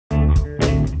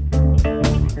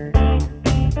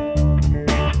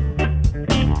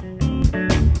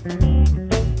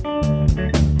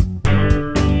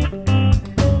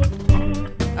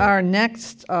Our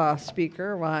next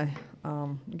speaker, while I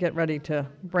get ready to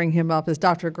bring him up, is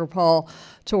Dr. Gurpal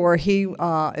Toor. He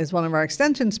is one of our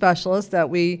extension specialists that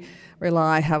we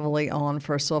rely heavily on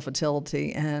for soil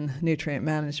fertility and nutrient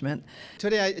management.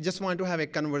 Today I just want to have a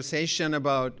conversation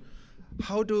about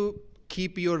how to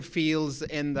keep your fields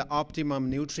in the optimum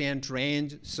nutrient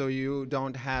range so you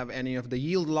don't have any of the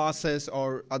yield losses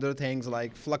or other things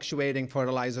like fluctuating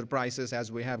fertilizer prices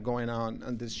as we have going on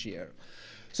this year.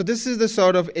 So this is the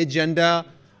sort of agenda.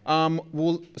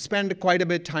 We'll spend quite a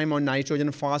bit of time on nitrogen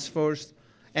and phosphorus,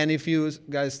 and if you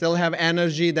guys still have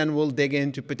energy, then we'll dig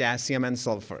into potassium and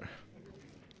sulfur.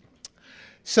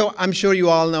 So I'm sure you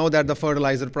all know that the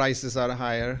fertilizer prices are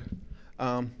higher.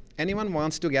 Anyone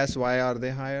wants to guess why are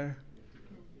they higher?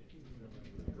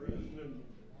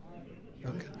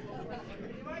 Okay.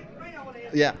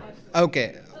 Yeah,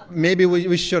 okay. Maybe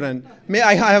we shouldn't.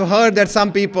 I have heard that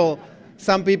some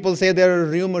people say there are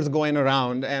rumors going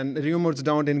around, and rumors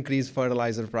don't increase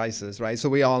fertilizer prices, right? So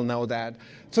we all know that.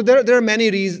 So there are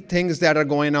many things that are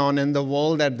going on in the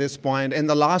world at this point. In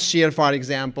the last year, for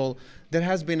example, there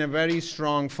has been a very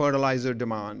strong fertilizer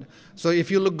demand. So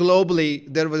if you look globally,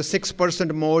 there was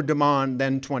 6% more demand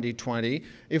than 2020.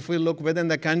 If we look within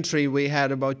the country, we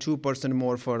had about 2%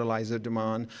 more fertilizer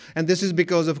demand. And this is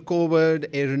because of COVID,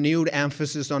 a renewed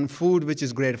emphasis on food, which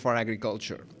is great for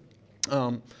agriculture.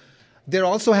 There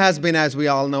also has been, as we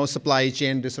all know, supply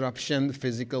chain disruption,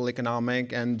 physical,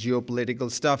 economic, and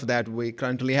geopolitical stuff that we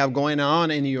currently have going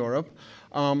on in Europe.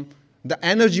 The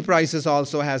energy prices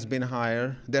also has been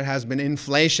higher. There has been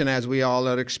inflation, as we all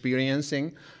are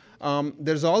experiencing.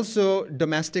 There's also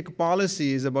domestic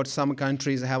policies about some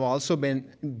countries have also been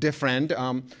different.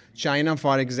 China,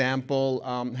 for example,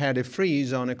 had a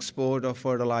freeze on export of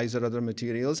fertilizer, other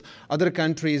materials. Other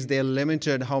countries, they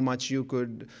limited how much you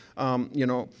could,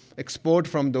 export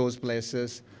from those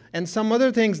places. And some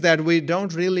other things that we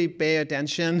don't really pay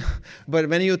attention, but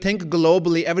when you think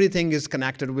globally, everything is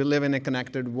connected. We live in a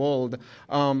connected world.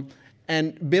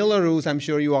 And Belarus, I'm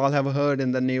sure you all have heard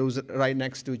in the news, right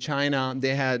next to China,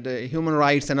 they had human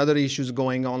rights and other issues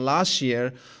going on last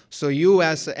year. So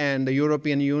US and the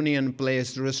European Union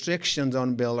placed restrictions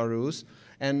on Belarus.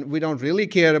 And we don't really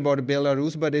care about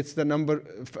Belarus, but it's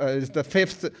the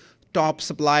fifth top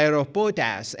supplier of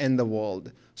potash in the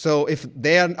world. So if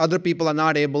other people are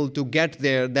not able to get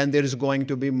there, then there is going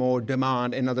to be more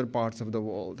demand in other parts of the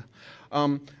world.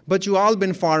 But you all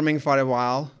been farming for a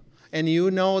while, and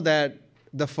you know that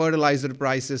the fertilizer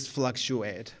prices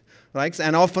fluctuate, right?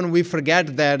 And often we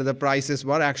forget that the prices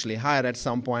were actually higher at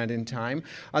some point in time.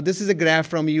 This is a graph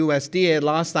from USDA.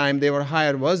 Last time they were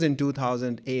higher was in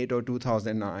 2008 or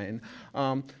 2009.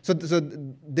 So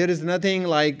there is nothing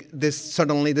like this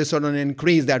sudden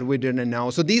increase that we didn't know.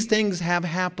 So these things have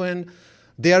happened.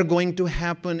 They are going to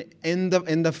happen in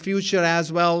the future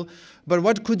as well. But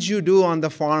what could you do on the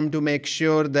farm to make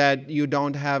sure that you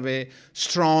don't have a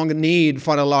strong need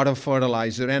for a lot of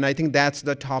fertilizer? And I think that's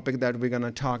the topic that we're going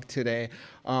to talk today,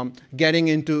 getting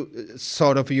into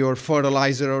sort of your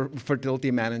fertilizer or fertility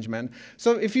management.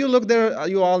 So if you look there,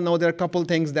 you all know there are a couple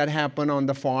things that happen on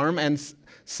the farm, and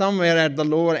somewhere at the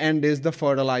lower end is the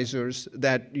fertilizers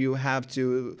that you have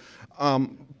to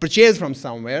purchase from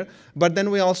somewhere. But then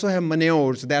we also have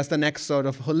manures. That's the next sort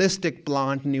of holistic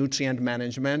plant nutrient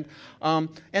management. And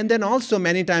then also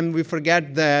many times we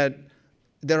forget that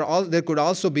there could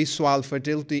also be soil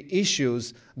fertility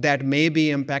issues that may be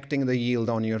impacting the yield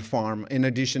on your farm in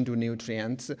addition to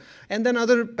nutrients. And then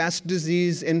other pest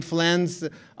disease, influenza,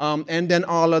 and then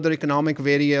all other economic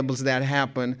variables that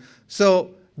happen.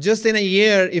 So just in a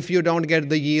year, if you don't get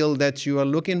the yield that you are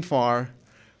looking for,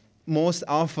 most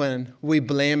often we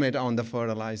blame it on the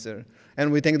fertilizer.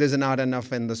 And we think there's not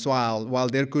enough in the soil, while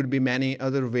there could be many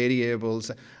other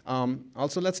variables.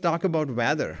 Also, let's talk about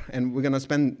weather. And we're going to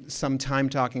spend some time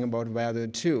talking about weather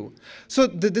too. So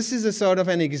this is a sort of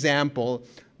an example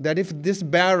that if this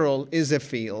barrel is a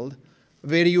field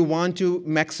where you want to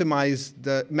maximize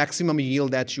the maximum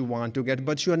yield that you want to get,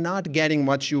 but you're not getting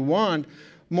what you want,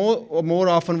 more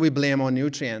often we blame on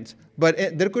nutrients.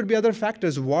 But there could be other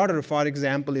factors. Water, for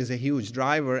example, is a huge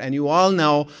driver. And you all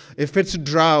know if it's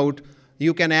drought,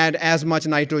 you can add as much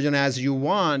nitrogen as you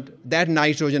want. That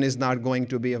nitrogen is not going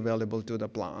to be available to the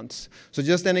plants. So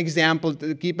just an example,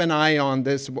 to keep an eye on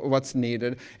this, what's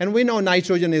needed. And we know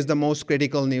nitrogen is the most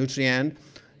critical nutrient.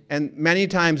 And many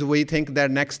times we think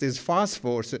that next is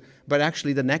phosphorus, but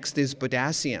actually the next is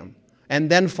potassium,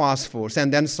 and then phosphorus,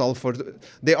 and then sulfur.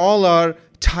 They all are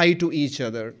tied to each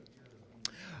other.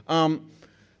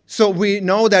 So we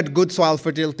know that good soil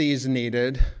fertility is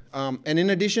needed. And in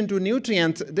addition to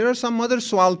nutrients, there are some other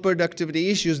soil productivity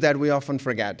issues that we often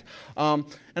forget.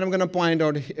 And I'm going to point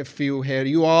out a few here.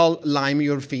 You all lime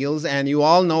your fields, and you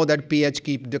all know that pH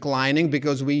keep declining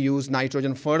because we use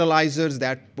nitrogen fertilizers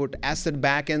that put acid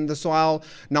back in the soil.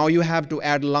 Now you have to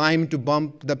add lime to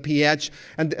bump the pH,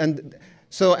 and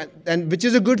which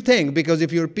is a good thing, because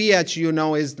if your pH, you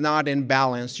know, is not in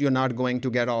balance, you're not going to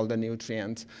get all the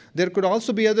nutrients. There could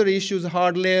also be other issues,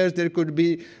 hard layers. There could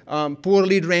be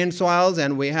poorly drained soils,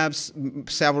 and we have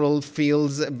several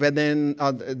fields within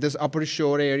this upper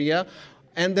shore area.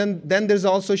 And then there's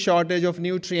also shortage of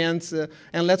nutrients,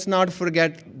 and let's not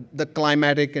forget the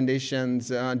climatic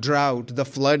conditions, drought, the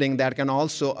flooding that can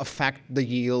also affect the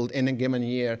yield in a given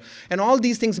year. And all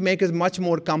these things make it much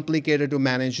more complicated to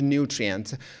manage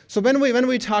nutrients. So when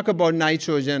we talk about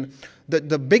nitrogen,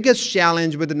 the biggest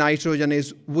challenge with nitrogen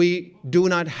is we do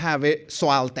not have a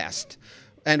soil test.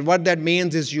 And what that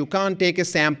means is you can't take a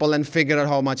sample and figure out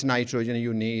how much nitrogen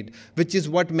you need, which is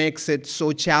what makes it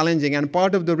so challenging. And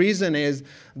part of the reason is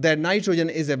that nitrogen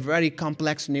is a very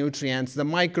complex nutrient. The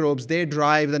microbes, they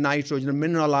drive the nitrogen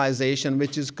mineralization,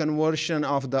 which is conversion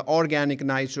of the organic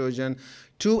nitrogen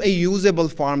to a usable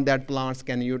form that plants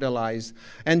can utilize.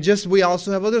 And we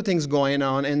also have other things going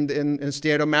on in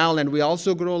state of Maryland. We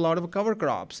also grow a lot of cover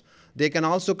crops. They can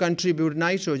also contribute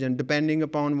nitrogen depending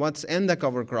upon what's in the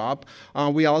cover crop.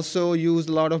 We also use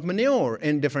a lot of manure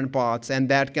in different pots, and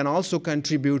that can also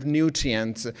contribute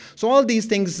nutrients. So all these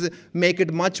things make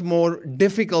it much more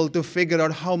difficult to figure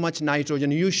out how much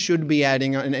nitrogen you should be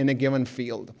adding in a given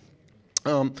field.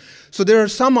 So there are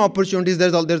some opportunities.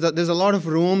 There's a lot of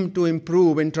room to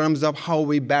improve in terms of how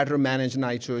we better manage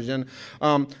nitrogen.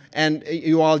 And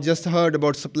you all just heard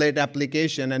about split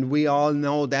application, and we all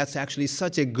know that's actually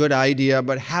such a good idea,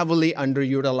 but heavily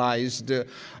underutilized.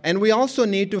 And we also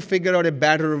need to figure out a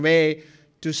better way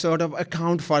to sort of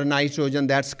account for nitrogen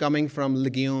that's coming from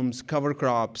legumes, cover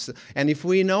crops. And if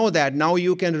we know that, now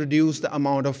you can reduce the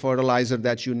amount of fertilizer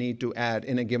that you need to add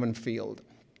in a given field.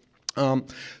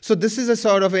 So this is a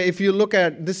sort of, if you look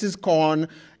at, this is corn,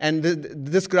 and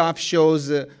this graph shows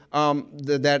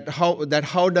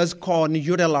how does corn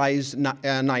utilize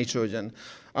nitrogen.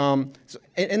 So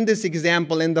in this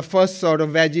example, in the first sort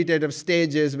of vegetative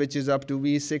stages, which is up to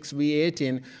V6,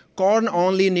 V18, corn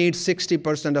only needs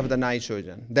 60% of the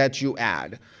nitrogen that you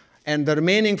add. And the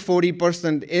remaining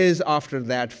 40% is after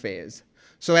that phase.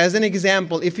 So as an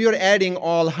example, if you're adding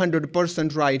all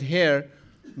 100% right here,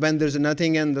 when there's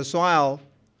nothing in the soil,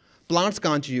 plants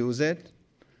can't use it.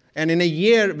 And in a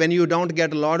year, when you don't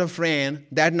get a lot of rain,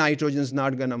 that nitrogen is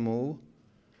not going to move.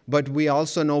 But we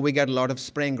also know we get a lot of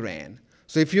spring rain.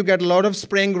 So if you get a lot of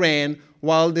spring rain,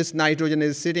 while this nitrogen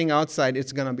is sitting outside,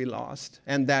 it's going to be lost.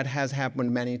 And that has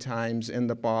happened many times in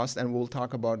the past, and we'll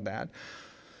talk about that.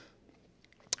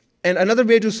 And another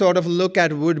way to sort of look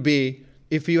at would be,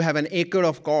 if you have an acre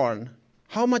of corn,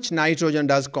 how much nitrogen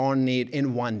does corn need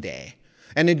in one day?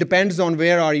 And it depends on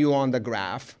where are you on the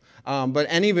graph. But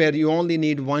anywhere, you only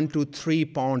need 1 to 3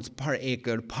 pounds per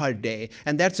acre per day.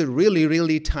 And that's a really,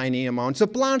 really tiny amount. So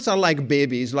plants are like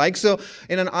babies. So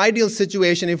in an ideal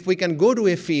situation, if we can go to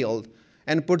a field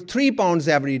and put 3 pounds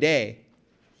every day,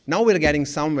 now we're getting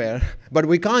somewhere. But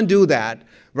we can't do that,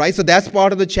 right? So that's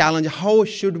part of the challenge. How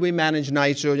should we manage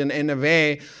nitrogen in a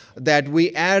way that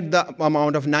we add the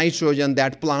amount of nitrogen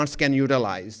that plants can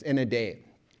utilize in a day?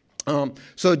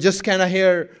 So just kind of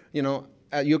here,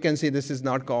 you can see this is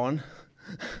not corn.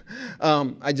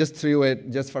 I just threw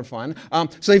it just for fun.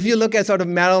 So if you look at sort of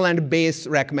Maryland-based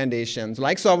recommendations,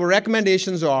 so our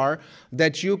recommendations are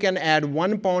that you can add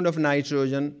 1 pound of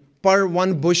nitrogen per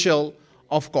 1 bushel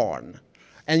of corn.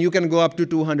 And you can go up to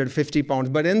 250 pounds.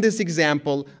 But in this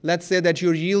example, let's say that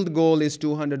your yield goal is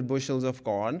 200 bushels of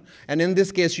corn. And in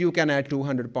this case, you can add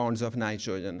 200 pounds of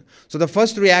nitrogen. So the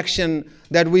first reaction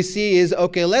that we see is,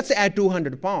 okay, let's add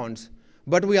 200 pounds.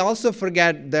 But we also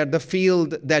forget that the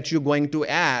field that you're going to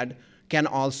add can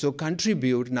also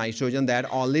contribute nitrogen that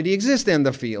already exists in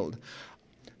the field.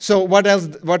 So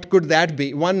what could that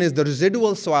be? One is the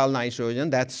residual soil nitrogen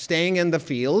that's staying in the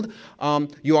field.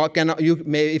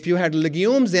 If you had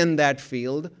legumes in that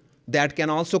field, that can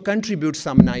also contribute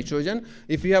some nitrogen.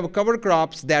 If you have cover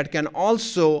crops, that can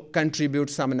also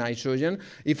contribute some nitrogen.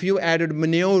 If you added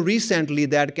manure recently,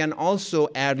 that can also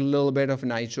add a little bit of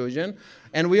nitrogen.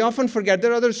 And we often forget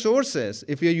there are other sources.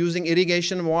 If you're using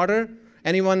irrigation water,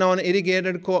 anyone on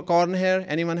irrigated corn here?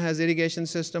 Anyone has irrigation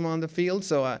system on the field?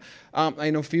 So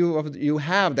I know few of you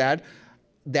have that.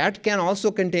 That can also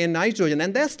contain nitrogen,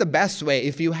 and that's the best way.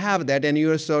 If you have that and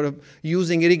you're sort of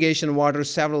using irrigation water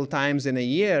several times in a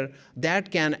year,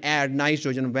 that can add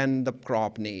nitrogen when the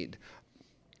crop need.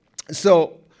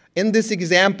 So In this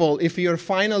example, if your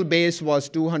final base was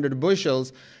 200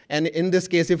 bushels, and in this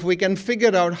case, if we can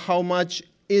figure out how much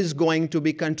is going to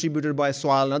be contributed by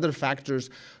soil and other factors,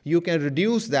 you can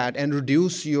reduce that and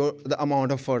reduce the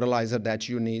amount of fertilizer that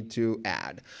you need to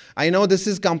add. I know this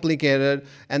is complicated,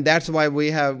 and that's why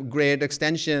we have great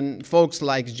extension folks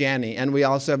like Jenny, and we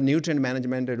also have nutrient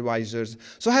management advisors.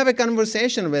 So have a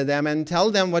conversation with them and tell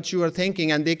them what you are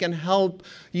thinking, and they can help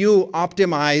you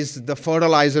optimize the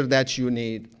fertilizer that you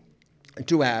need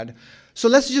to add. So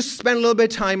let's just spend a little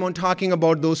bit of time on talking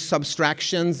about those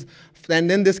subtractions.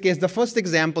 And in this case, the first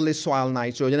example is soil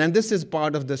nitrogen. And this is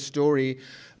part of the story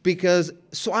because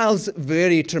soils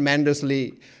vary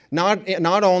tremendously,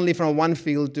 not only from one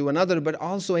field to another, but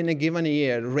also in a given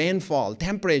year. Rainfall,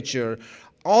 temperature,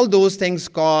 all those things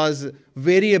cause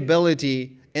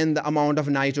variability in the amount of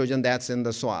nitrogen that's in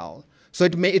the soil. So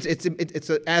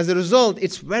as a result,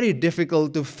 it's very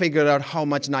difficult to figure out how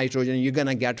much nitrogen you're going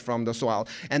to get from the soil.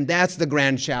 And that's the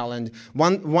grand challenge.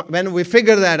 When we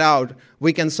figure that out,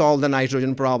 we can solve the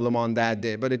nitrogen problem on that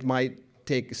day. But it might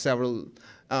take several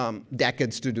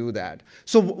decades to do that.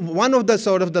 So one of the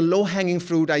sort of the low-hanging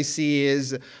fruit I see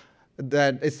is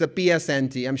that it's the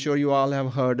PSNT. I'm sure you all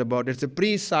have heard about it. It's a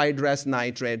pre-side rest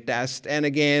nitrate test. And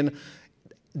again,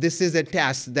 this is a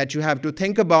test that you have to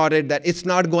think about it, that it's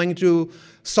not going to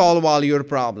solve all your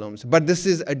problems. But this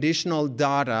is additional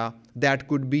data that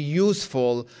could be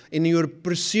useful in your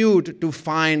pursuit to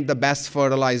find the best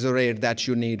fertilizer rate that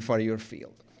you need for your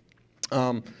field.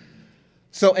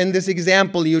 So in this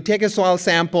example, you take a soil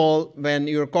sample when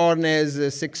your corn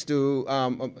is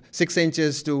 6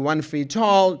 inches to 1 feet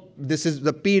tall. This is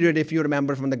the period, if you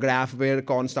remember from the graph, where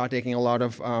corn start taking a lot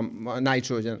of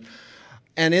nitrogen.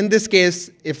 And in this case,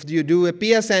 if you do a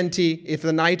PSNT, if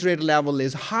the nitrate level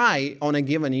is high on a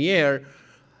given year,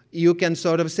 you can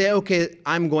sort of say, okay,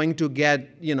 I'm going to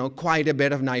get quite a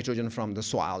bit of nitrogen from the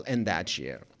soil in that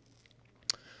year.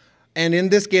 And in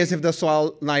this case, if the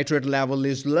soil nitrate level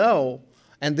is low,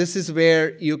 and this is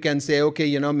where you can say,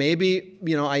 okay, maybe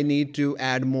I need to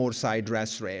add more side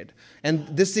rest rate. And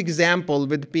this example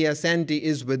with PSNT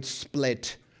is with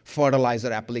split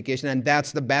fertilizer application, and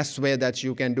that's the best way that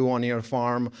you can do on your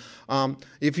farm.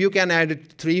 If you can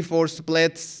add 3-4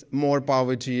 splits, more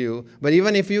power to you. But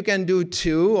even if you can do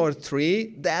 2 or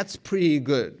 3, that's pretty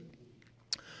good.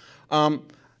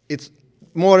 It's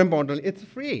more importantly, it's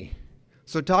free.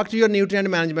 So talk to your nutrient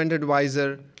management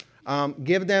advisor,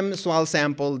 give them a soil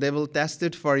sample, they will test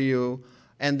it for you,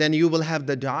 and then you will have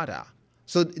the data.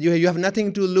 So you have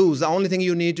nothing to lose. The only thing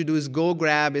you need to do is go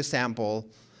grab a sample,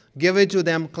 give it to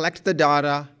them, collect the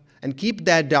data, and keep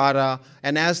that data.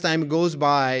 And as time goes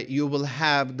by, you will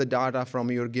have the data from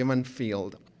your given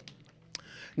field.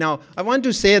 Now, I want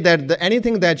to say that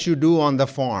anything that you do on the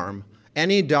farm,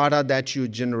 any data that you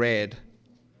generate,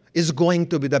 is going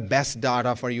to be the best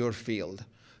data for your field.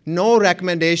 No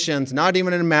recommendations, not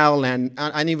even in Maryland,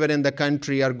 anywhere in the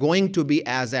country, are going to be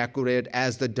as accurate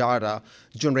as the data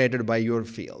generated by your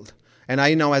field. And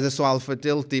I know as a soil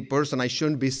fertility person, I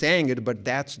shouldn't be saying it, but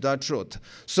that's the truth.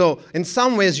 So in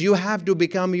some ways, you have to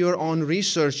become your own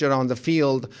researcher on the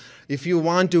field if you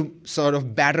want to sort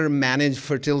of better manage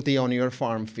fertility on your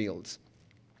farm fields.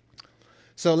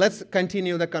 So let's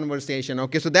continue the conversation.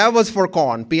 Okay, so that was for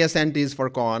corn. PSNT is for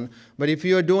corn. But if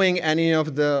you're doing any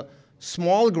of the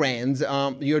small grains,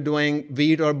 you're doing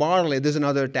wheat or barley, there's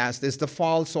another test. It's the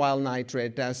fall soil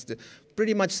nitrate test.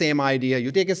 Pretty much same idea.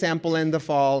 You take a sample in the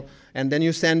fall, and then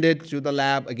you send it to the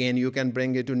lab. Again, you can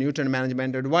bring it to nutrient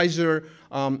management advisor.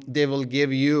 They will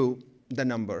give you the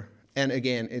number. And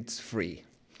again, it's free.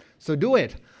 So do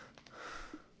it.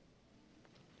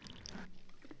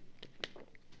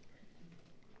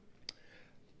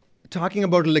 Talking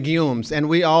about legumes, and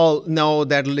we all know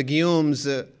that legumes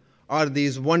are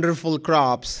these wonderful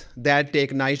crops that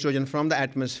take nitrogen from the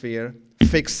atmosphere,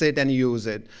 fix it, and use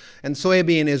it. And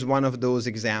soybean is one of those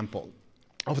examples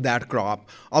of that crop.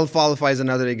 Alfalfa is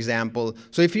another example.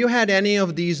 So if you had any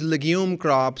of these legume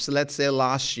crops, let's say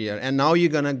last year, and now you're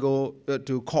going to go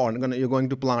to corn, you're going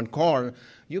to plant corn,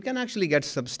 you can actually get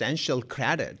substantial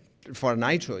credit for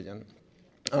nitrogen.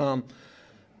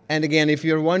 And again, if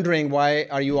you're wondering why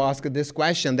are you asking this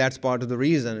question, that's part of the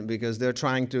reason, because they're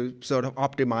trying to sort of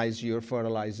optimize your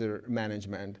fertilizer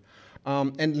management.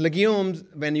 And legumes,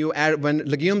 when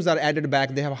legumes are added back,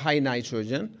 they have high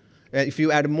nitrogen. If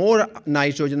you add more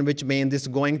nitrogen, which means it's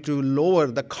going to lower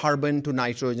the carbon to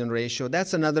nitrogen ratio,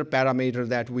 that's another parameter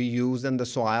that we use in the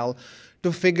soil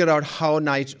to figure out how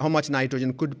much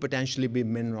nitrogen could potentially be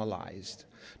mineralized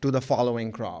to the following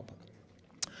crop.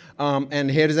 And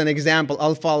here's an example,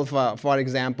 alfalfa, for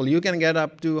example. You can get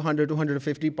up to 100 to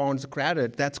 150 pounds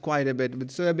credit. That's quite a bit. With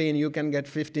soybean, you can get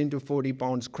 15 to 40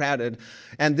 pounds credit.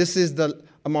 And this is the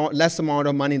less amount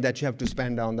of money that you have to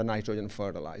spend on the nitrogen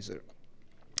fertilizer.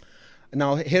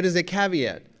 Now, here is a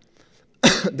caveat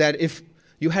that if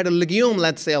you had a legume,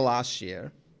 let's say last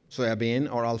year,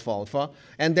 soybean or alfalfa,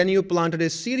 and then you planted a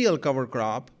cereal cover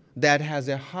crop that has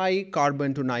a high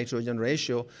carbon to nitrogen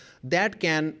ratio, that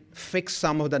can fix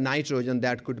some of the nitrogen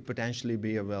that could potentially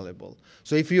be available.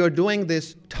 So if you are doing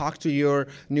this, talk to your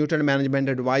nutrient management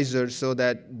advisor so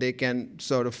that they can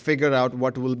sort of figure out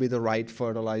what will be the right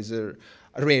fertilizer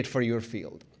rate for your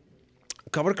field.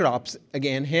 Cover crops,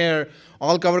 again, here,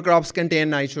 all cover crops contain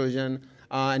nitrogen.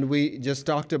 And we just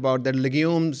talked about that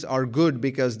legumes are good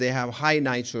because they have high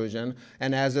nitrogen,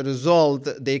 and as a result,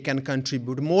 they can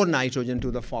contribute more nitrogen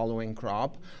to the following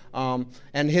crop.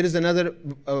 And here is another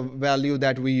value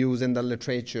that we use in the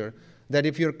literature, that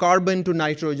if your carbon to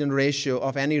nitrogen ratio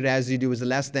of any residue is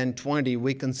less than 20,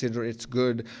 we consider it's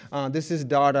good. This is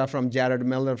data from Jared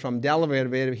Miller from Delaware,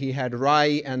 where he had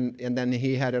rye, and then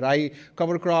he had a rye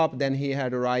cover crop, then he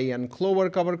had a rye and clover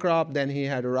cover crop, then he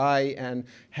had rye and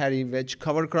hairy vetch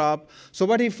cover crop. So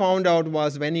what he found out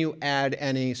was when you add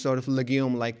any sort of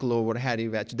legume like clover, hairy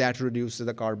vetch, that reduces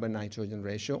the carbon nitrogen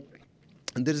ratio.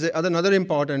 And there is another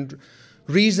important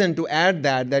reason to add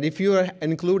that if you are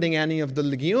including any of the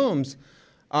legumes,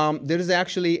 there is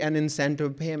actually an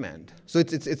incentive payment. So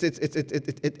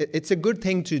it's a good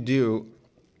thing to do.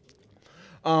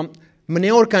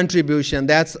 Manure contribution,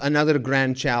 that's another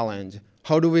grand challenge.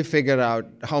 How do we figure out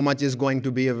how much is going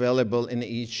to be available in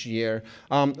each year?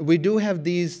 We do have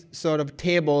these sort of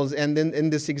tables, and then in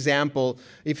this example,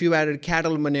 if you added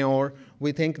cattle manure,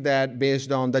 we think that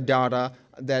based on the data,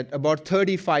 that about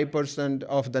 35%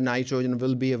 of the nitrogen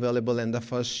will be available in the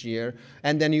first year,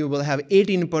 and then you will have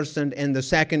 18% in the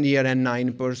second year and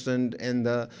 9% in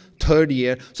the third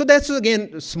year. So that's, again,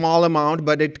 a small amount,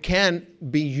 but it can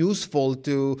be useful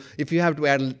to, if you have to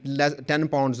add 10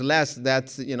 pounds less,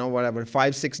 that's, whatever, $5,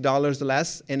 $6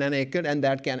 less in an acre, and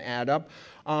that can add up.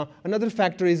 Another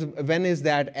factor is when is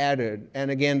that added?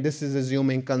 And again, this is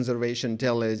assuming conservation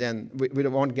tillage, and we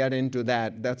won't get into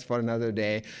that. That's for another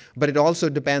day. But it also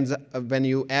depends when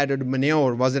you added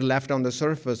manure, was it left on the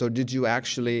surface, or did you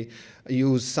actually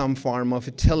use some form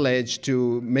of tillage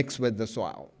to mix with the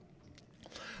soil?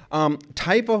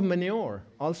 Type of manure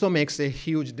also makes a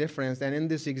huge difference. And in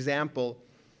this example,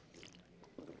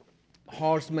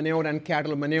 horse manure and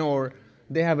cattle manure,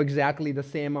 they have exactly the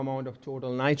same amount of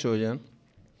total nitrogen.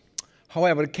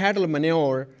 However, cattle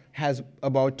manure has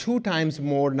about 2 times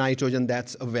more nitrogen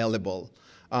that's available.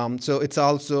 So it's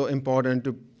also important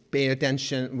to pay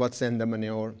attention what's in the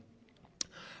manure.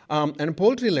 And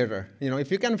poultry litter, if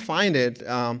you can find it.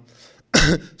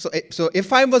 So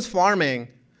if I was farming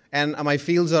and my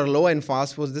fields are low in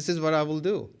phosphorus, this is what I will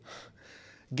do.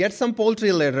 Get some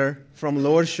poultry litter from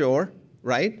lower shore,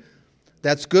 right?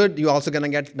 That's good. You're also going to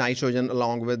get nitrogen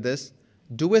along with this.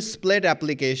 Do a split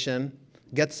application.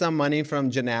 Get some money from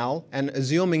Janelle, and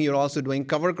assuming you're also doing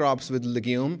cover crops with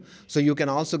legume, so you can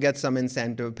also get some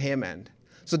incentive payment.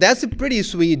 So that's a pretty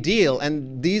sweet deal,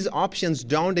 and these options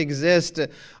don't exist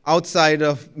outside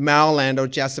of Maryland or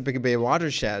Chesapeake Bay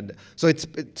watershed. So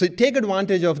take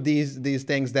advantage of these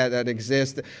things that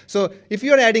exist. So if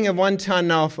you're adding a 1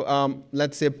 ton of,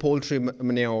 let's say, poultry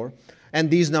manure, and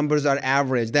these numbers are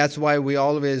average. That's why we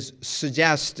always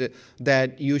suggest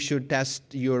that you should test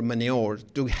your manure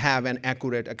to have an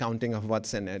accurate accounting of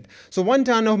what's in it. So 1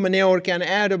 ton of manure can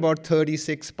add about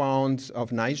 36 pounds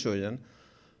of nitrogen.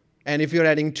 And if you're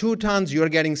adding 2 tons, you're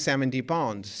getting 70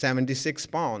 pounds, 76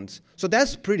 pounds. So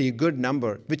that's a pretty good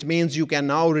number, which means you can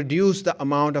now reduce the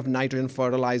amount of nitrogen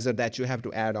fertilizer that you have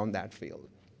to add on that field.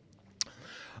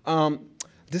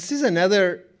 This is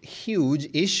another huge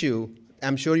issue.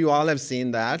 I'm sure you all have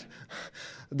seen that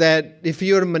if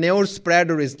your manure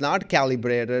spreader is not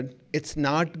calibrated, it's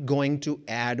not going to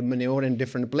add manure in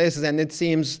different places. And it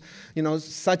seems,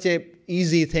 such a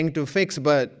easy thing to fix,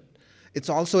 but it's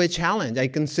also a challenge. I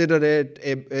consider it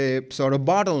a sort of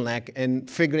bottleneck in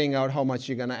figuring out how much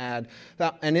you're going to add.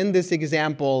 And in this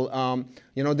example,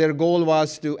 their goal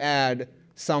was to add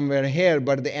somewhere here,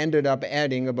 but they ended up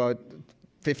adding about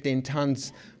 15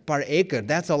 tons per acre.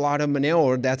 That's a lot of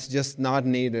manure that's just not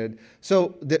needed.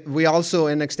 So we also,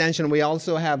 in extension, we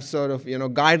also have sort of,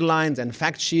 guidelines and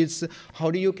fact sheets.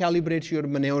 How do you calibrate your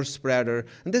manure spreader?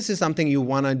 And this is something you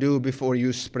want to do before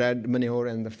you spread manure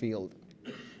in the field.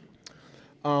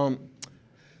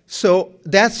 So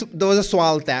those are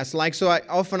soil tests. So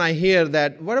often I hear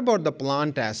that, what about the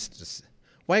plant tests?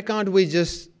 Why can't we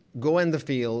just go in the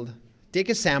field, take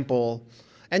a sample,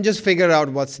 and just figure out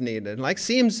what's needed. Like,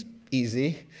 seems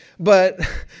easy, but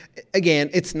again,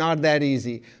 it's not that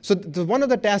easy. So one of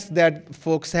the tests that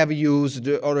folks have used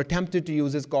or attempted to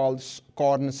use is called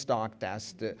corn stalk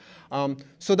test.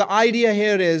 So the idea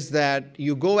here is that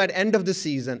you go at end of the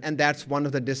season, and that's one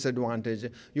of the disadvantages.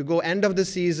 You go end of the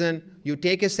season, you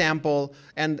take a sample,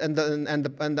 and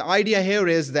the idea here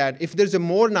is that if there's a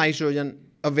more nitrogen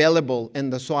available in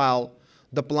the soil,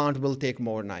 the plant will take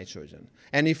more nitrogen.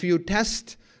 And if you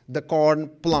test the corn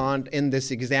plant in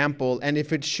this example, and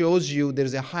if it shows you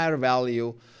there's a higher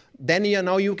value, then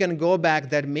now you can go back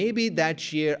that maybe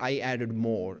that year I added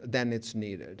more than it's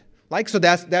needed. Like, so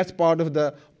that's part of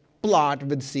the plot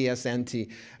with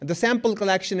CSNT. The sample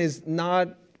collection is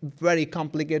not very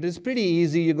complicated. It's pretty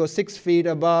easy. You go 6 feet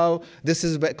above. This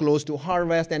is close to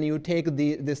harvest, and you take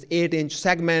this 8-inch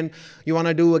segment. You want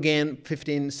to do, again,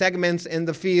 15 segments in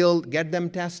the field, get them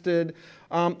tested.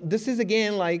 This is,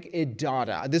 again, like a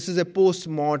data. This is a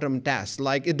post-mortem test.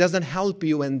 Like, it doesn't help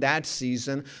you in that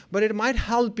season, but it might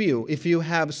help you if you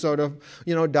have sort of,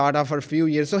 data for a few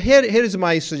years. So here is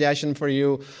my suggestion for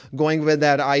you, going with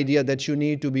that idea that you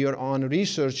need to be your own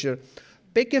researcher.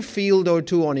 Pick a field or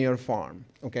two on your farm,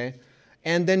 okay?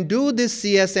 And then do this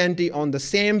CSNT on the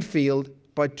same field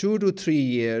for 2 to 3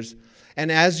 years.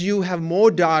 And as you have more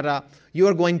data, you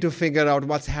are going to figure out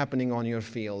what's happening on your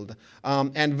field.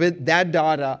 And with that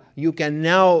data, you can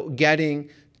now getting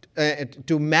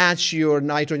to match your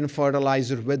nitrogen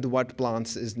fertilizer with what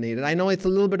plants is needed. I know it's a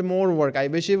little bit more work. I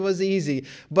wish it was easy,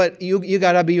 but you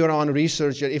gotta be your own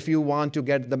researcher if you want to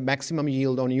get the maximum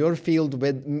yield on your field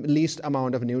with least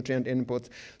amount of nutrient inputs.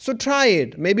 So try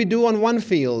it. Maybe do on one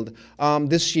field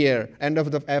this year, end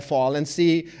of the fall, and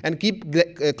see, and keep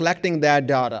collecting that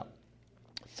data.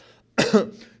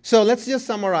 So let's just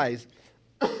summarize.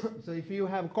 So if you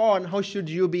have corn, how should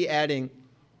you be adding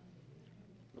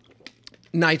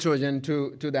nitrogen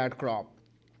to that crop?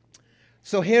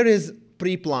 So here is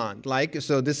pre-plant.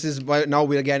 So this is why now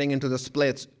we're getting into the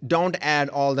splits. Don't add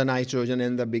all the nitrogen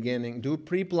in the beginning. Do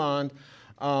pre-plant,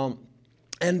 and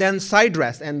then side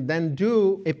dress, and then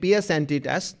do a PSNT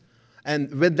test.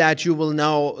 And with that, you will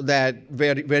know that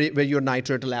where your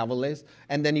nitrate level is,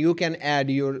 and then you can add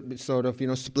your sort of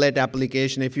split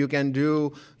application. If you can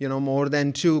do more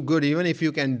than 2, good. Even if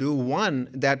you can do 1,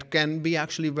 that can be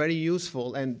actually very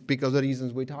useful, and because of the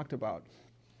reasons we talked about.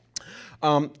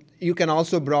 You can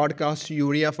also broadcast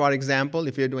urea, for example,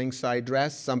 if you're doing side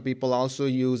dress. Some people also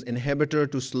use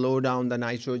inhibitor to slow down the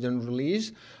nitrogen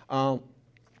release.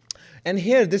 And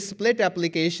here, this split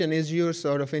application is your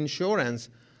sort of insurance.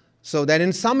 So that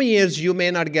in some years you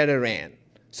may not get a rain.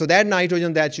 So that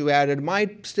nitrogen that you added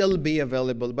might still be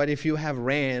available, but if you have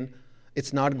rain,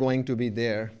 it's not going to be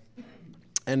there.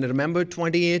 And remember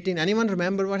 2018? Anyone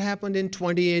remember what happened in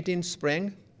 2018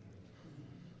 spring?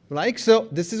 Like, so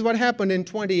this is what happened in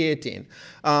 2018.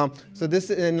 So this,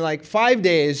 in like 5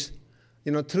 days,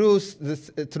 through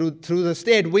the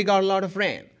state, we got a lot of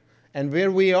rain. And where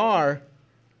we are,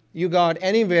 you got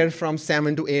anywhere from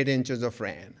 7 to 8 inches of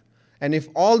rain. And if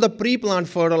all the pre-plant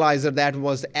fertilizer that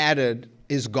was added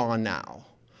is gone now,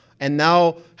 and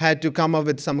now had to come up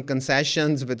with some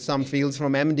concessions with some fields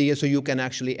from MDA so you can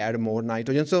actually add more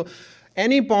nitrogen. So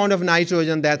any pound of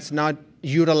nitrogen that's not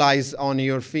utilized on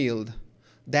your field,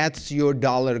 that's your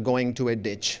dollar going to a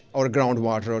ditch or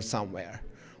groundwater or somewhere.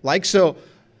 Like so.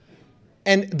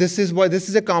 And this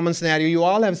is a common scenario. You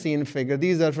all have seen figure.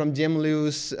 These are from Jim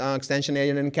Lewis, extension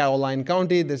agent in Caroline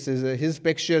County. This is his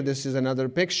picture. This is another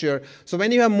picture. So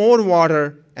when you have more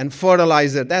water and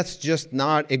fertilizer, that's just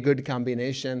not a good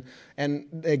combination. And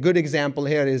a good example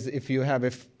here is if you have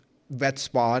a wet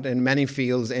spot in many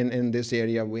fields in this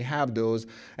area, we have those.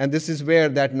 And this is where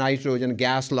that nitrogen,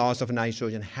 gas loss of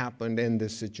nitrogen happened in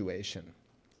this situation.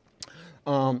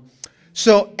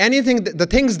 So the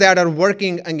things that are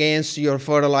working against your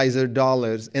fertilizer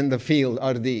dollars in the field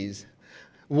are these.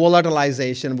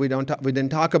 Volatilization, we didn't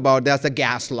talk about. That's the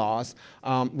gas loss.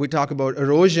 We talk about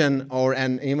erosion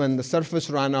and even the surface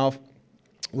runoff.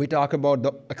 We talk about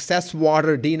the excess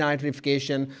water,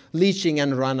 denitrification, leaching,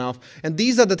 and runoff. And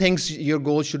these are the things your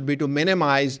goal should be to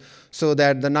minimize so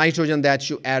that the nitrogen that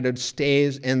you added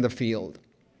stays in the field.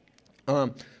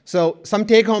 So some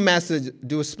take-home message,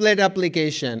 do a split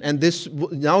application, and this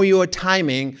now you are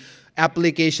timing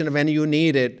application when you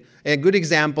need it. A good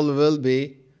example will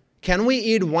be, can we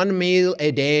eat 1 meal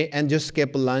a day and just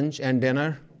skip lunch and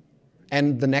dinner,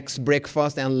 and the next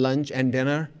breakfast and lunch and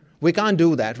dinner? We can't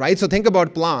do that, right? So think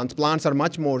about plants. Plants are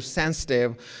much more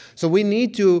sensitive. So we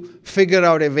need to figure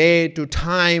out a way to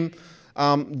time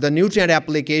the nutrient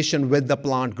application with the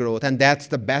plant growth, and that's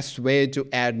the best way to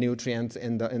add nutrients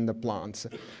in the plants.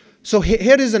 So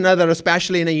here is another,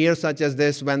 especially in a year such as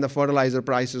this when the fertilizer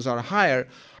prices are higher.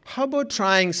 How about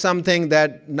trying something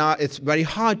that it's very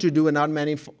hard to do and not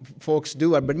many folks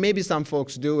do it, but maybe some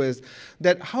folks do, is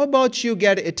that how about you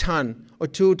get a ton or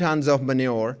 2 tons of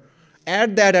manure,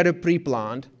 add that at a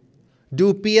pre-plant,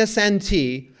 do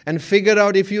PSNT, and figure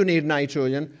out if you need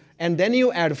nitrogen, and then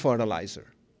you add fertilizer.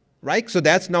 Right? So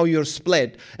that's now your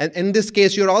split. And in this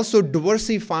case, you're also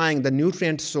diversifying the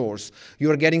nutrient source.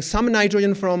 You're getting some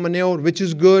nitrogen from manure, which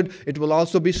is good. It will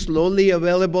also be slowly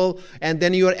available. And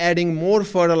then you're adding more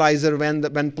fertilizer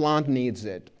when plant needs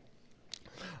it.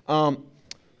 And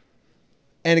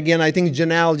again, I think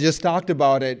Janelle just talked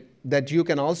about it, that you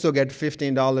can also get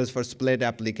 $15 for split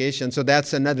application. So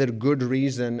that's another good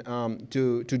reason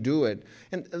to do it.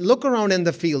 And look around in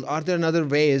the field. Are there other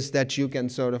ways that you can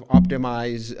sort of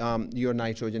optimize your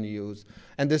nitrogen use?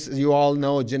 And this, you all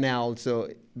know Janelle, so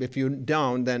if you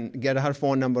don't, then get her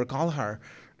phone number, call her,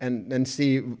 and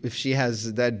see if she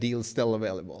has that deal still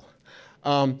available.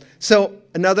 So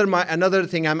another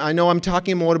thing, I know I'm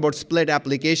talking more about split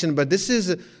application, but this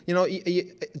is,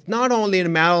 not only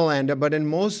in Maryland, but in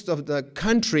most of the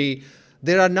country,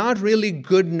 there are not really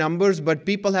good numbers, but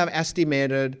people have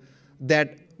estimated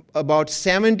that about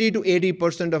 70 to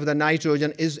 80% of the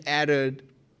nitrogen is added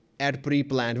at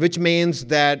pre-plant, which means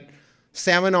that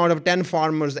 7 out of 10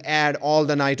 farmers add all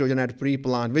the nitrogen at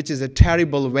pre-plant, which is a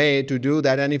terrible way to do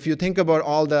that. And if you think about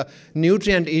all the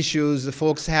nutrient issues the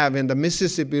folks have in the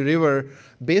Mississippi River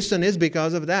basin is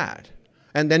because of that.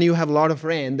 And then you have a lot of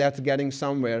rain that's getting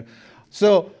somewhere.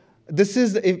 So this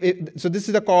is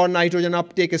the corn nitrogen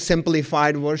uptake, a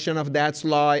simplified version of that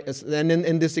law. And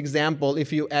in this example,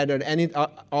 if you added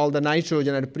all the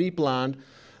nitrogen at pre-plant,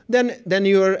 then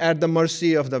you're at the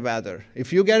mercy of the weather.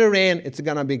 If you get a rain, it's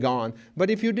going to be gone. But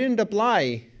if you didn't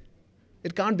apply,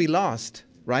 it can't be lost,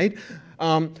 right?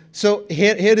 So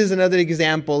here is another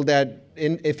example that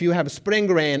if you have spring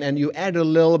rain and you add a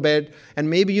little bit, and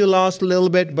maybe you lost a little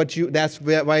bit, but that's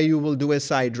why you will do a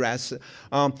side dress.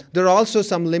 There are also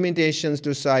some limitations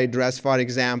to side dress. For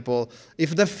example,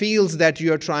 if the fields that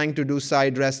you're trying to do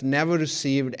side dress never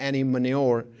received any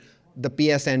manure, the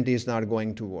PSNT is not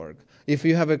going to work. If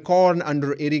you have a corn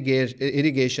under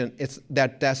irrigation,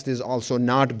 that test is also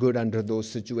not good under those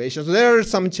situations. So there are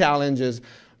some challenges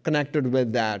connected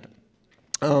with that.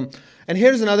 And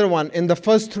here's another one. In the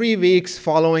first 3 weeks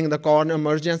following the corn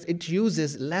emergence, it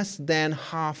uses less than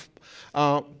half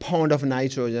pound of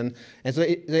nitrogen. And so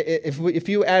if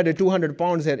you add 200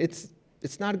 pounds here,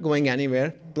 it's not going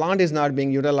anywhere. Plant is not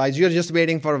being utilized. You're just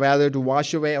waiting for weather to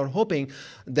wash away or hoping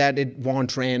that it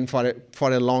won't rain for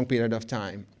a long period of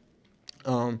time.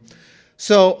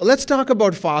 So let's talk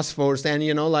about phosphorus. And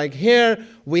like here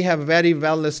we have very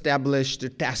well established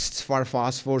tests for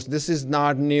phosphorus. This is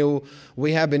not new.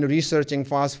 We have been researching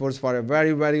phosphorus for a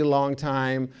very, very long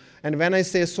time. And when I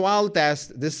say soil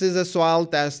test, this is a soil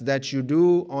test that you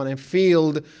do on a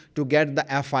field to get the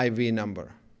FIV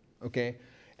number. Okay?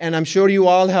 And I'm sure you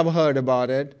all have heard about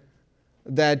it,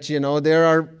 that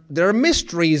there are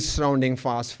mysteries surrounding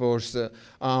phosphorus.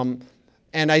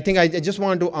 And I think I just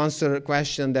wanted to answer a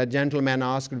question that gentleman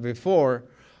asked before,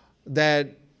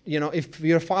 that if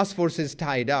your phosphorus is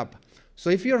tied up. So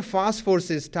if your phosphorus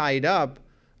is tied up,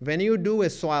 when you do a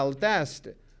soil test,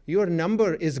 your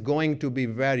number is going to be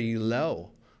very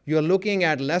low. You're looking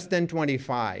at less than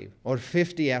 25 or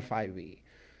 50 FIV.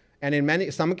 And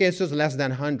in some cases, less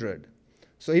than 100.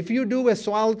 So if you do a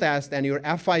soil test and your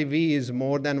FIV is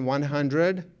more than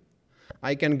 100,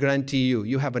 I can guarantee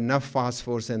you have enough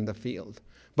phosphorus in the field.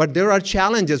 But there are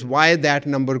challenges why that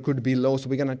number could be low, so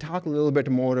we're going to talk a little bit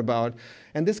more about.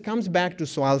 And this comes back to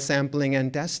soil sampling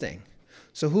and testing.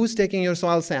 So who's taking your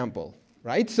soil sample,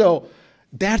 right? So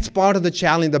that's part of the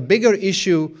challenge. The bigger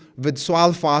issue with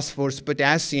soil phosphorus,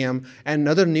 potassium, and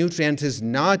other nutrients is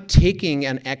not taking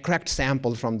an correct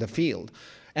sample from the field.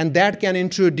 And that can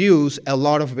introduce a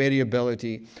lot of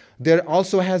variability. There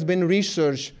also has been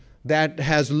research that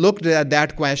has looked at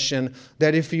that question,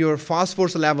 that if your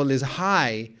phosphorus level is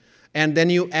high and then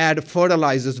you add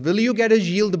fertilizers, will you get a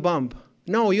yield bump?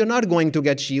 No, you're not going to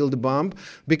get yield bump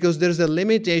because there's a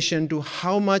limitation to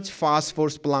how much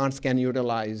phosphorus plants can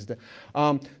utilize.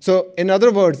 So in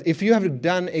other words, if you have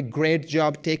done a great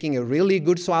job taking a really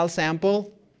good soil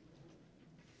sample,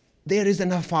 there is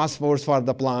enough phosphorus for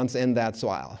the plants in that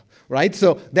soil. Right?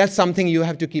 So that's something you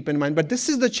have to keep in mind. But this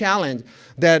is the challenge,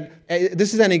 that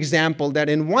this is an example that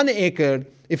in 1 acre,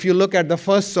 if you look at the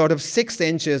first sort of 6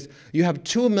 inches, you have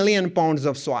 2 million pounds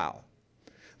of soil.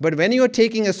 But when you're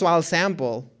taking a soil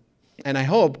sample, and I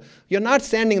hope, you're not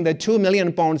sending the 2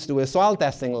 million pounds to a soil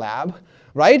testing lab,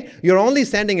 right? You're only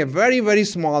sending a very, very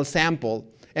small sample,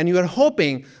 and you are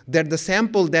hoping that the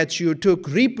sample that you took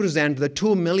represent the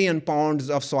 2 million pounds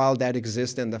of soil that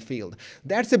exist in the field.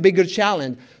 That's a bigger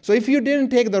challenge. So if you didn't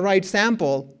take the right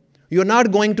sample, you're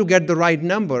not going to get the right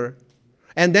number.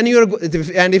 And then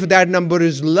if that number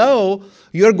is low,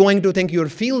 you're going to think your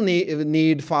field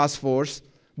need phosphorus,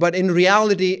 but in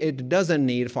reality, it doesn't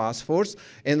need phosphorus.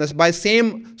 And by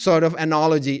same sort of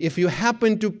analogy, if you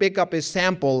happen to pick up a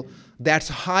sample that's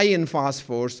high in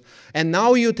phosphorus, and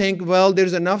now you think, well,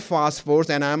 there's enough phosphorus,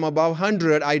 and I'm above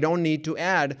 100, I don't need to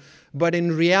add. But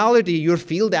in reality, your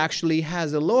field actually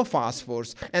has a low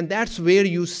phosphorus, and that's where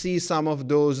you see some of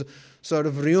those sort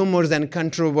of rumors and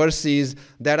controversies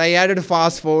that I added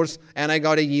phosphorus and I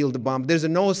got a yield bump. There's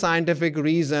no scientific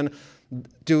reason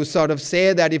to sort of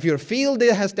say that if your field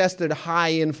has tested high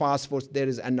in phosphorus, there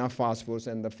is enough phosphorus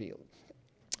in the field.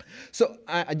 So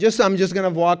I'm just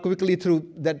going to walk quickly through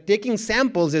that. Taking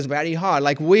samples is very hard.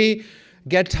 Like, we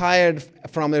get tired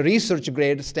from a research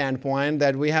grade standpoint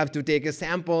that we have to take a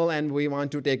sample and we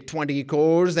want to take 20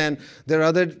 cores, and there are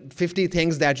other 50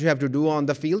 things that you have to do on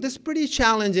the field. It's pretty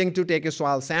challenging to take a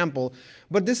soil sample,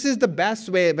 but this is the best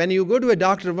way. When you go to a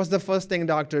doctor, what's the first thing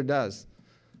doctor does?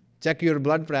 Check your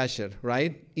blood pressure,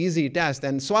 right? Easy test.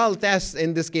 And soil tests,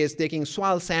 in this case, taking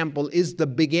soil sample is the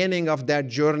beginning of that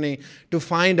journey to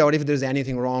find out if there's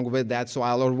anything wrong with that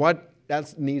soil or what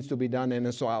else needs to be done in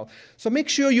a soil. So make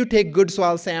sure you take good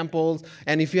soil samples,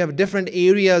 and if you have different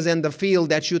areas in the field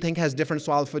that you think has different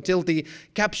soil fertility,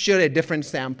 capture a different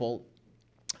sample.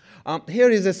 Here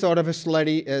is a sort of a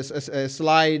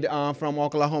slide from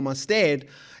Oklahoma State.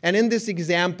 And in this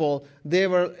example, they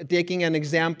were taking an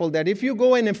example that if you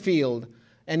go in a field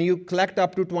and you collect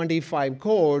up to 25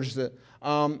 cores,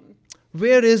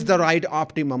 where is the right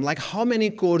optimum? Like, how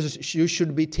many cores you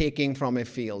should be taking from a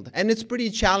field? And it's pretty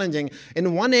challenging.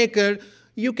 In 1 acre,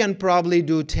 you can probably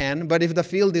do 10, but if the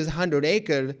field is 100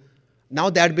 acres, now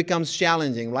that becomes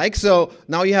challenging. Like, so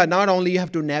now you have not only you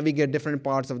have to navigate different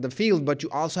parts of the field, but you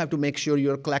also have to make sure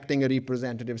you're collecting a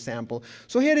representative sample.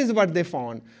 So here is what they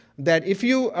found, that if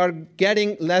you are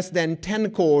getting less than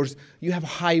 10 cores, you have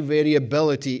high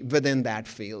variability within that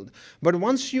field. But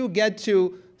once you get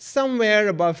to somewhere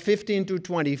above 15 to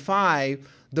 25,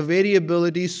 the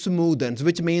variability smoothens,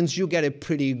 which means you get a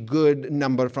pretty good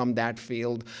number from that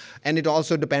field. And it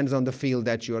also depends on the field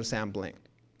that you are sampling.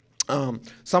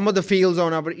 Some of the fields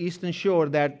on our eastern shore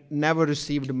that never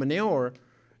received manure,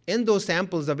 in those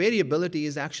samples, the variability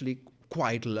is actually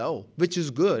quite low, which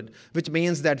is good, which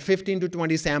means that 15 to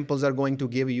 20 samples are going to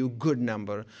give you a good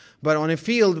number. But on a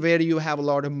field where you have a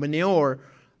lot of manure,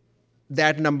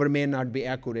 that number may not be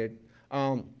accurate.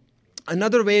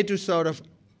 Another way to sort of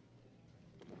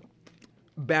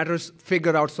better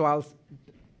figure out soil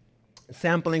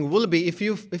sampling will be if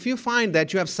you find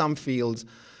that you have some fields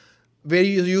where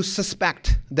you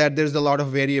suspect that there's a lot of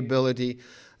variability,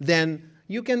 then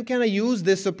you can kind of use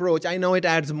this approach. I know it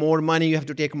adds more money, you have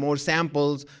to take more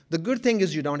samples. The good thing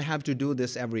is you don't have to do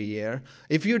this every year.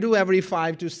 If you do every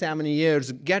 5 to 7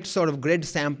 years, get sort of grid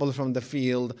samples from the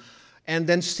field and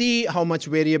then see how much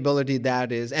variability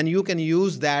that is. And you can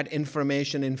use that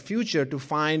information in future to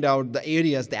find out the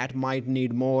areas that might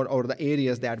need more or the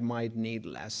areas that might need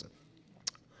less.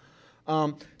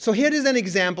 So here is an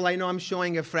example. I know I'm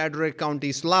showing a Frederick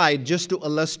County slide just to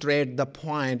illustrate the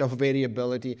point of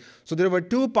variability. So there were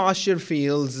 2 pasture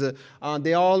fields.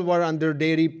 They all were under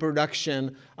dairy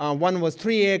production. One was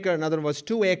 3 acre, another was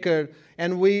 2 acre.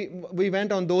 And we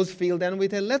went on those fields and we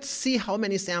said, let's see how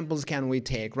many samples can we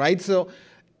take, right? So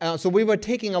we were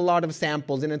taking a lot of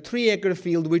samples. In a 3 acre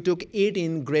field, we took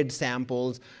 18 grid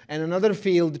samples. And another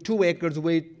field, 2 acres,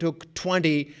 we took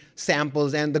 20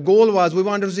 samples. And the goal was we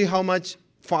wanted to see how much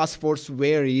phosphorus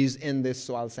varies in this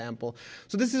soil sample.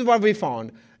 So this is what we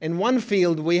found. In one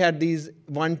field, we had these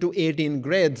 1 to 18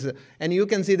 grids. And you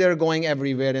can see they're going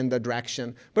everywhere in the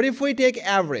direction. But if we take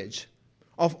average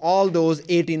of all those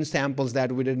 18 samples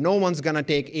that we did, no one's going to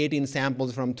take 18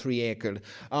 samples from 3 acres.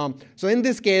 So in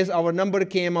this case, our number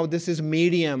came out, this is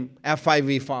medium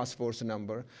F5V phosphorus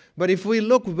number. But if we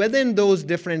look within those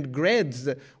different grids,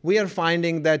 we are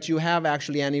finding that you have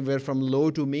actually anywhere from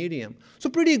low to medium. So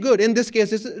pretty good. In this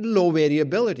case, it's low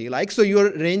variability. Like, so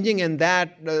you're ranging in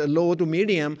that low to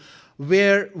medium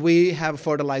where we have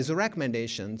fertilizer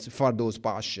recommendations for those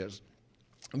pastures.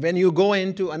 When you go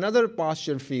into another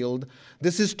pasture field,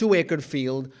 this is 2-acre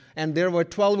field, and there were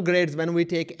 12 grades. When we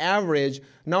take average,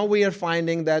 now we are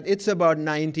finding that it's about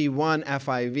 91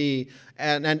 FIV.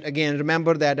 And again,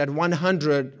 remember that at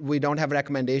 100, we don't have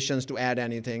recommendations to add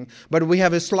anything. But we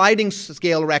have a sliding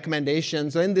scale recommendation.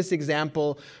 So in this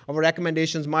example, our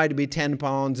recommendations might be 10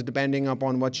 pounds, depending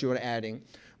upon what you are adding.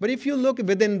 But if you look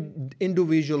within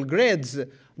individual grids,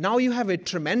 now you have a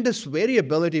tremendous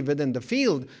variability within the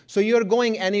field. So you're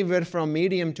going anywhere from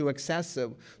medium to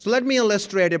excessive. So let me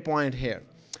illustrate a point here,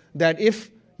 that if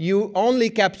you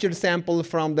only captured sample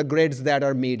from the grids that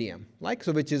are medium, like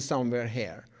so, which is somewhere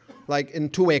here, like in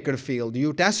 2-acre field,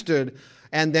 you tested,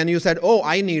 and then you said, oh,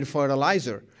 I need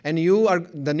fertilizer. And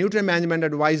the nutrient management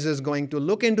advisor is going to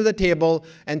look into the table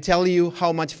and tell you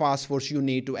how much phosphorus you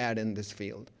need to add in this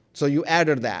field. So you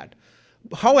added that.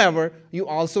 However, you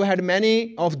also had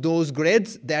many of those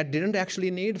grids that didn't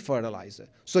actually need fertilizer.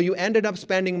 So you ended up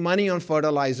spending money on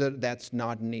fertilizer that's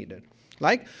not needed.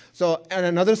 So, and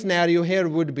another scenario here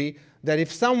would be that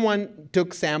if someone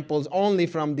took samples only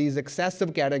from these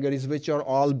excessive categories, which are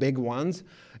all big ones,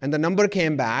 and the number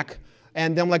came back,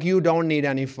 and then you don't need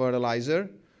any fertilizer,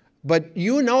 but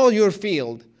you know your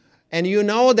field, and you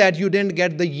know that you didn't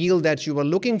get the yield that you were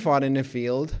looking for in a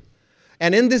field.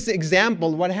 And in this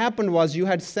example, what happened was you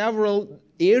had several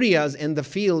areas in the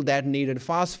field that needed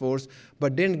phosphorus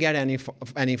but didn't get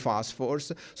any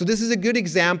phosphorus. So this is a good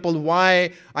example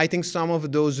why I think some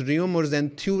of those rumors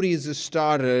and theories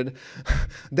started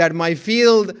that my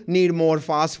field need more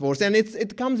phosphorus. And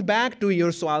it comes back to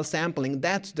your soil sampling.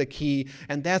 That's the key,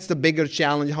 and that's the bigger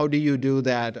challenge. How do you do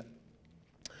that?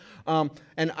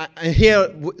 Here,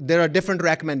 there are different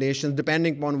recommendations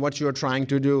depending upon what you're trying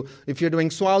to do. If you're doing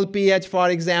soil pH, for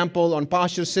example, on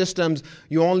pasture systems,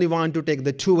 you only want to take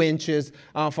the 2 inches.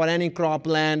 For any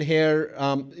cropland here,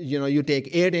 you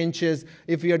take 8 inches.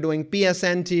 If you're doing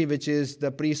PSNT, which is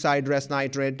the pre-side rest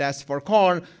nitrate test for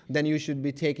corn, then you should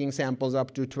be taking samples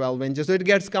up to 12 inches. So it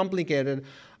gets complicated.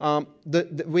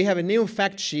 We have a new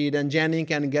fact sheet, and Jenny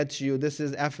can get you. This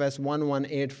is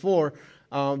FS1184.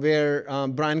 Where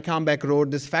Brian Combeck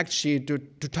wrote this fact sheet to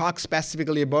talk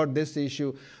specifically about this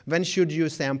issue. When should you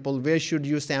sample? Where should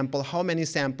you sample? How many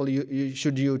samples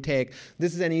should you take?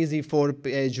 This is an easy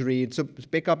 4-page read, so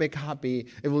pick up a copy.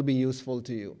 It will be useful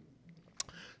to you.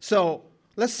 So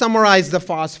let's summarize the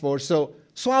phosphorus. So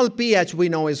soil pH we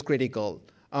know is critical.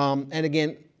 And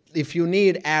again, if you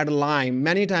need, add lime.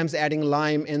 Many times adding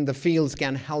lime in the fields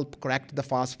can help correct the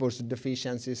phosphorus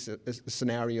deficiency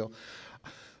scenario.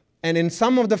 And in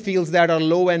some of the fields that are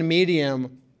low and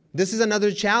medium, this is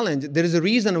another challenge. There is a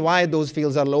reason why those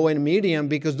fields are low and medium,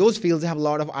 because those fields have a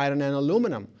lot of iron and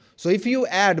aluminum. So if you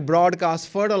add broadcast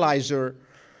fertilizer,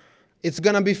 it's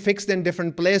going to be fixed in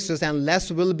different places, and less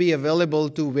will be available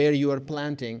to where you are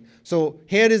planting. So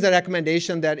here is the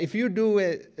recommendation that if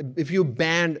you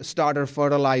ban starter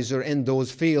fertilizer in those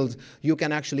fields, you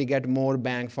can actually get more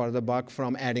bang for the buck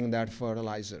from adding that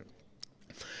fertilizer.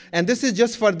 And this is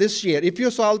just for this year. If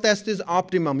your soil test is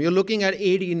optimum, you're looking at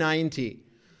 80, 90,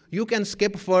 you can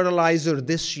skip fertilizer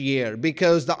this year,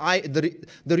 because the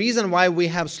reason why we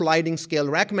have sliding scale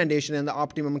recommendation in the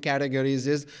optimum categories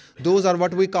is those are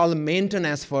what we call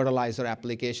maintenance fertilizer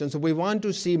applications. So we want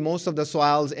to see most of the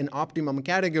soils in optimum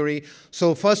category.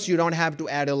 So first, you don't have to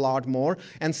add a lot more.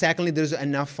 And secondly, there's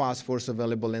enough phosphorus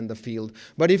available in the field.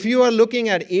 But if you are looking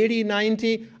at 80,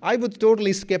 90, I would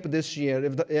totally skip this year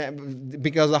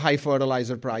because of high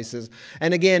fertilizer prices.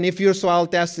 And again, if your soil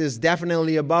test is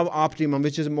definitely above optimum,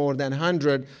 which is more than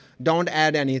 100, don't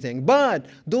add anything. But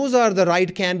those are the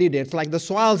right candidates, like the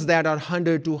soils that are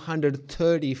 100 to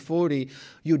 130, 40,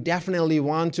 you definitely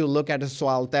want to look at a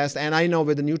soil test. And I know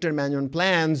with the nutrient management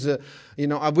plans,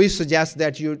 we suggest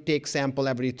that you take sample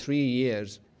every 3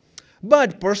 years.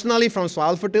 But personally, from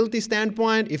soil fertility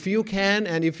standpoint, if you can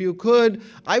and if you could,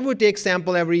 I would take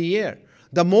sample every year.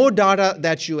 The more data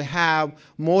that you have,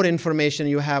 more information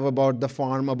you have about the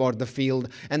farm, about the field,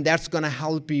 and that's going to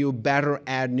help you better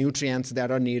add nutrients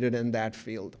that are needed in that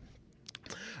field.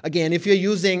 Again, if you're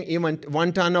using even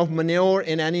 1 ton of manure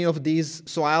in any of these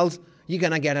soils, you're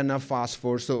going to get enough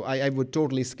phosphorus, so I would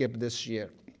totally skip this year.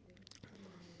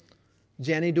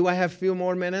 Jenny, do I have a few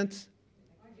more minutes?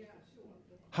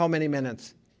 How many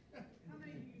minutes? How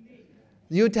many do you need?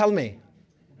 You tell me.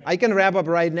 I can wrap up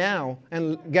right now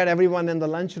and get everyone in the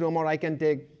lunchroom, or I can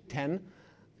take 10.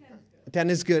 10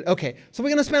 is good. Okay, so we're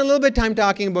going to spend a little bit of time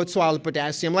talking about soil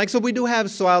potassium. So we do have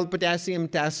soil potassium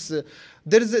tests.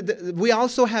 We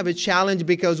also have a challenge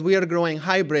because we are growing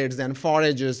hybrids and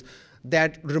forages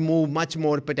that remove much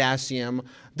more potassium.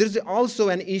 There's also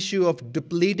an issue of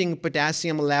depleting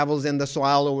potassium levels in the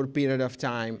soil over a period of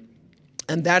time.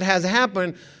 And that has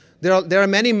happened. There are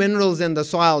many minerals in the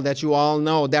soil that you all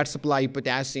know that supply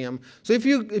potassium. So if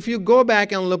you go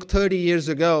back and look 30 years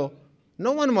ago,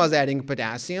 no one was adding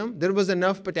potassium. There was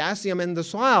enough potassium in the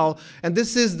soil, and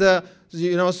this is the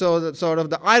sort of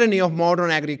the irony of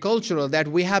modern agriculture, that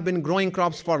we have been growing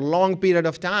crops for a long period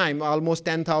of time, almost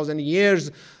 10,000 years.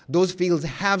 Those fields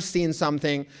have seen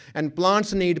something, and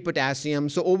plants need potassium.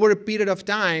 So over a period of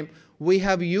time, we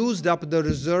have used up the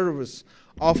reserves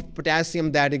of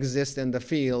potassium that exist in the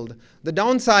field. The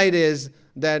downside is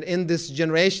that in this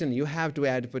generation, you have to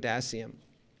add potassium.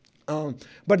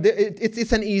 But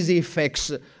it's an easy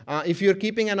fix. If you're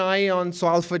keeping an eye on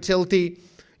soil fertility,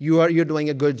 you're doing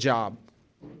a good job.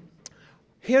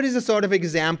 Here is a sort of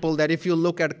example that if you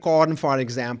look at corn, for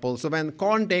example, so when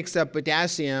corn takes up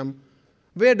potassium,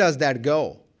 where does that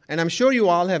go? And I'm sure you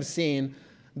all have seen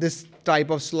this type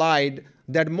of slide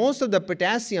that most of the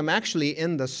potassium actually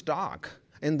in the stalk,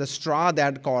 in the straw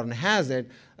that corn has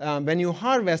it. When you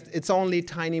harvest, it's only a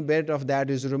tiny bit of that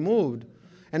is removed.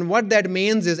 And what that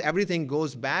means is everything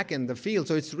goes back in the field,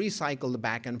 so it's recycled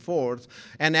back and forth.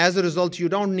 And as a result, you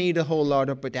don't need a whole lot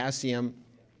of potassium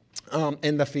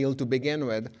in the field to begin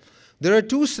with. There are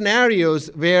two scenarios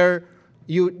where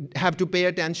you have to pay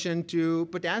attention to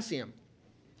potassium.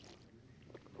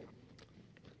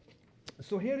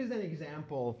 So here is an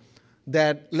example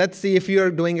that, let's see if you're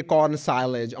doing a corn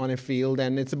silage on a field,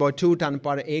 and it's about 2 tons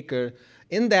per acre.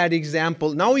 In that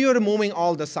example, now you're removing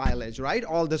all the silage, right?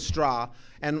 All the straw.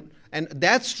 And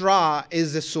that straw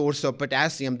is the source of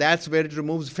potassium. That's where it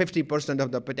removes 50%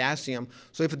 of the potassium.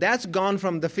 So if that's gone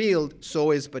from the field,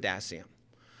 so is potassium.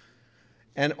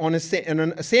 And on a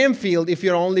same field, if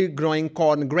you're only growing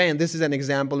corn grain, this is an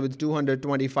example with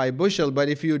 225 bushels, but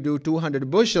if you do 200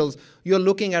 bushels, you're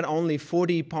looking at only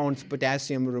 40 pounds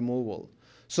potassium removal.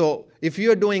 So if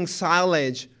you're doing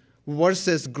silage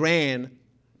versus grain,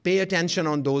 pay attention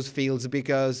on those fields,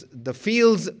 because the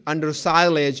fields under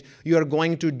silage, you are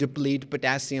going to deplete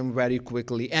potassium very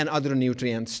quickly, and other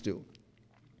nutrients too.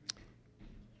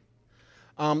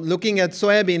 Looking at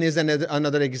soybean is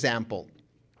another example.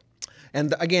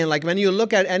 And again, like when you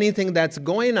look at anything that's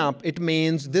going up, it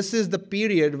means this is the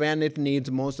period when it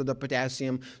needs most of the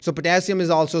potassium. So potassium is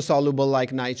also soluble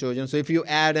like nitrogen. So if you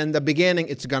add in the beginning,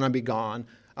 it's going to be gone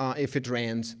if it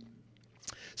rains.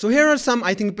 So here are some,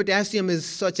 I think potassium is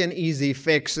such an easy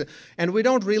fix. And we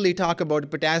don't really talk about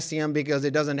potassium because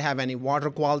it doesn't have any water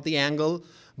quality angle.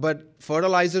 But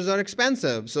fertilizers are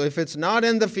expensive. So if it's not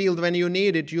in the field when you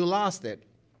need it, you lost it.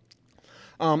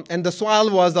 And the soil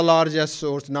was the largest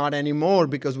source, not anymore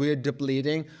because we are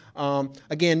depleting.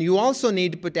 Again, you also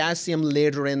need potassium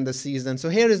later in the season. So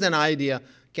here is an idea.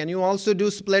 Can you also do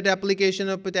split application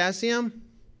of potassium?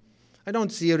 I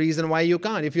don't see a reason why you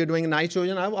can't. If you're doing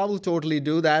nitrogen, I will totally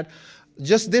do that.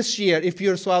 Just this year, if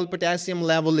your soil potassium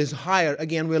level is higher,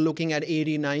 again, we're looking at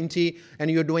 80, 90, and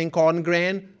you're doing corn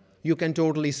grain, you can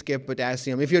totally skip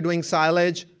potassium. If you're doing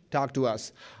silage, talk to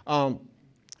us.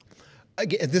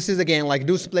 This is again like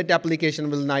do split application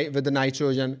with the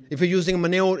nitrogen. If you're using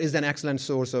manure, is an excellent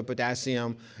source of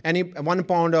potassium. 1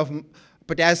 pound of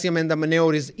potassium in the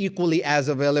manure is equally as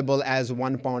available as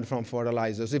 1 pound from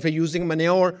fertilizer. So if you're using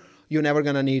manure, you're never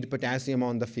going to need potassium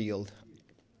on the field.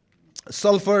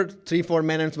 Sulfur, 3-4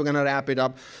 minutes, we're going to wrap it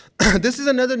up. This is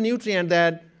another nutrient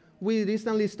that we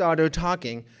recently started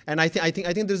talking, and I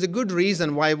think there's a good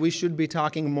reason why we should be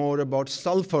talking more about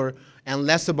sulfur and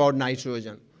less about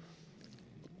nitrogen.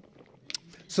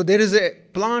 So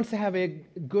plants have a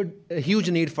huge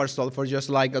need for sulfur, just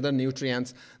like other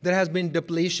nutrients. There has been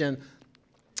depletion.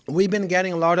 We've been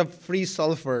getting a lot of free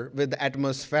sulfur with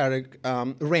atmospheric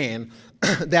rain.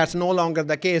 That's no longer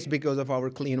the case because of our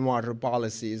clean water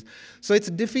policies. So its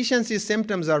deficiency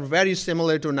symptoms are very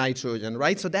similar to nitrogen,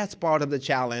 right? So that's part of the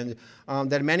challenge,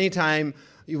 that many times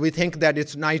we think that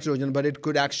it's nitrogen, but it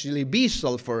could actually be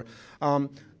sulfur.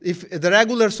 If the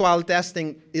regular soil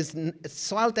testing is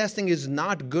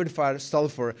not good for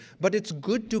sulfur, but it's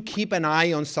good to keep an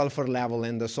eye on sulfur level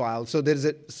in the soil. So there's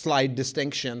a slight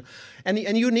distinction. And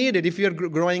you need it. If you're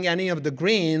growing any of the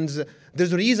greens,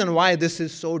 there's a reason why this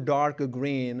is so dark a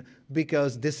green,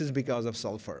 because this is because of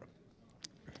sulfur.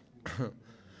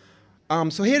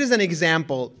 So here is an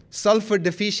example. Sulfur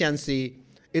deficiency,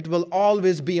 it will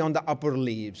always be on the upper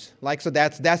leaves. So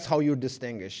that's how you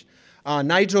distinguish.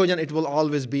 Nitrogen, it will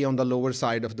always be on the lower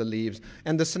side of the leaves.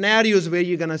 And the scenarios where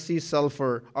you're going to see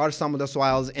sulfur are some of the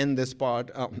soils in this part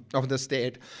of the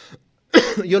state.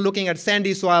 you're looking at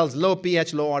sandy soils, low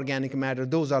pH, low organic matter.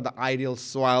 Those are the ideal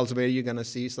soils where you're going to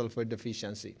see sulfur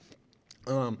deficiency.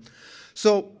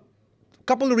 So a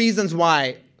couple of reasons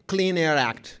why. Clean Air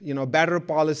Act, better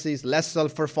policies, less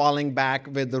sulfur falling back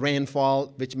with the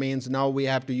rainfall, which means now we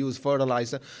have to use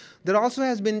fertilizer. There also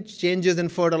has been changes in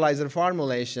fertilizer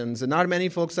formulations. Not many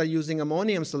folks are using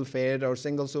ammonium sulfate or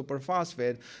single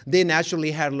superphosphate. They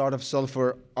naturally had a lot of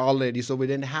sulfur already, so we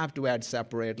didn't have to add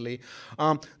separately.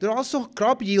 There are also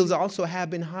crop yields also have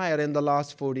been higher in the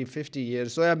last 40, 50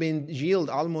 years. Soybean yield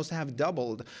almost have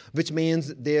doubled, which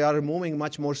means they are removing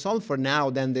much more sulfur now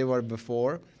than they were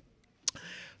before.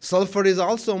 Sulfur is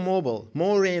also mobile.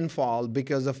 More rainfall,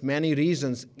 because of many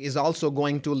reasons, is also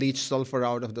going to leach sulfur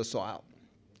out of the soil.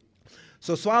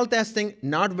 So soil testing,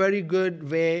 not very good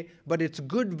way, but it's a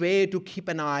good way to keep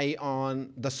an eye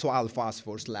on the soil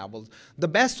phosphorus levels. The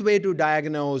best way to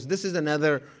diagnose, this is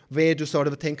another way to sort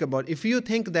of think about, if you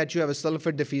think that you have a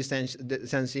sulfur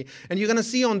deficiency, and you're going to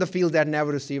see on the field that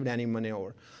never received any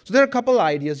manure. So there are a couple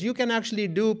ideas. You can actually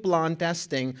do plant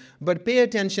testing, but pay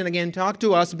attention again, talk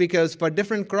to us, because for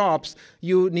different crops,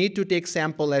 you need to take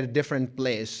sample at a different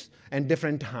place and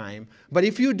different time. But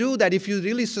if you do that, if you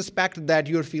really suspect that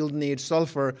your field needs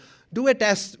sulfur, do a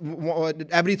test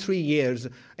every 3 years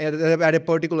at a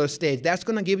particular stage. That's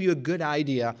going to give you a good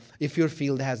idea if your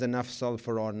field has enough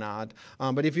sulfur or not.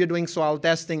 But if you're doing soil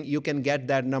testing, you can get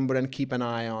that number and keep an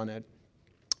eye on it.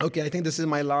 Okay, I think this is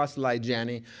my last slide,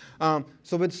 Jenny.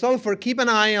 So with sulfur, keep an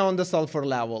eye on the sulfur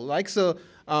level.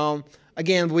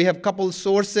 Again, we have a couple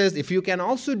sources. If you can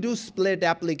also do split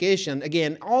application,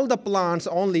 again, all the plants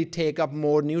only take up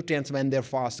more nutrients when they're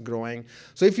fast growing.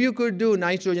 So if you could do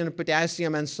nitrogen,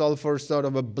 potassium, and sulfur sort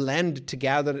of a blend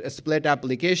together, a split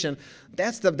application,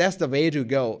 that's the way to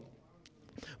go.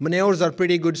 Manures are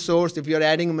pretty good source. If you're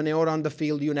adding manure on the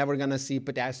field, you're never going to see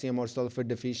potassium or sulfur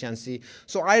deficiency.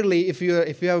 So ideally, if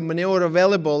you have manure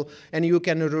available and you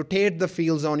can rotate the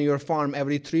fields on your farm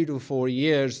every 3 to 4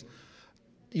 years,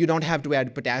 you don't have to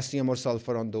add potassium or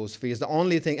sulfur on those fields. The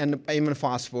only thing, and even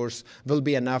phosphorus will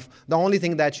be enough. The only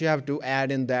thing that you have to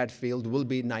add in that field will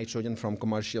be nitrogen from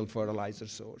commercial fertilizer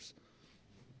source.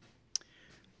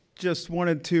 Just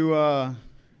wanted to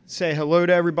say hello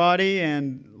to everybody,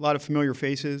 and a lot of familiar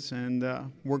faces, and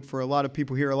worked for a lot of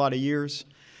people here a lot of years.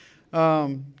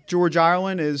 George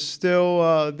Ireland is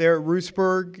still there at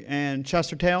Roosburg and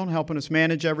Chestertown, helping us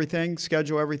manage everything,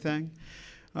 schedule everything.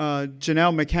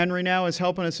 Janelle McHenry now is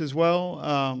helping us as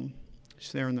well.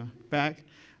 She's there in the back.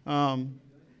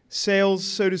 Sales,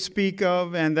 so to speak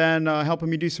of, and then helping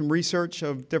me do some research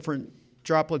of different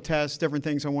droplet tests, different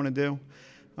things I want to do.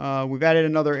 We've added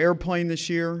another airplane this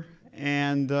year,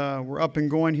 and we're up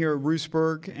and going here at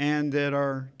Roosburg and at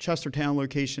our Chestertown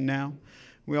location now.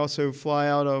 We also fly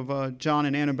out of John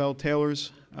and Annabelle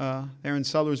Taylor's there in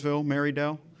Sellersville,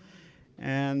 Marydale.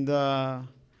 And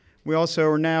we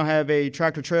also now have a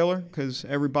tractor trailer because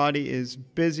everybody is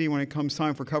busy when it comes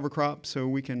time for cover crop, so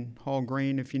we can haul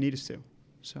grain if you need us to.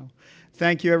 So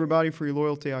thank you, everybody, for your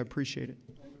loyalty. I appreciate it.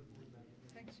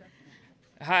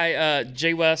 Hi,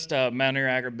 Jay West, Mountaineer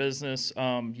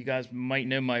Agribusiness. You guys might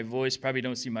know my voice, probably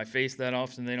don't see my face that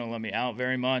often. They don't let me out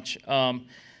very much.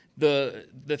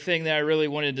 The thing that I really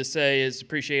wanted to say is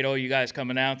appreciate all you guys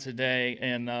coming out today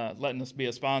and letting us be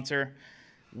a sponsor.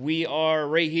 We are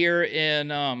right here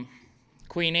in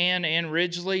Queen Anne and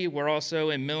Ridgely. We're also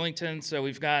in Millington, so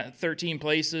we've got 13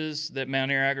 places that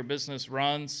Mountaineer Agribusiness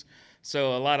runs.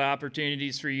 So a lot of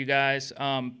opportunities for you guys.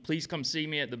 Please come see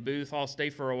me at the booth. I'll stay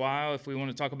for a while if we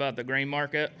want to talk about the grain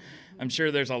market. I'm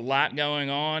sure there's a lot going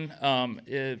on.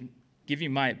 Give you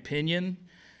my opinion.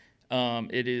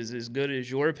 It is as good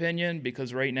as your opinion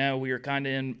because right now we are kind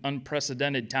of in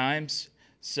unprecedented times.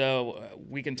 So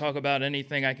we can talk about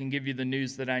anything. I can give you the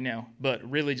news that I know. But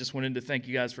really just wanted to thank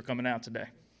you guys for coming out today.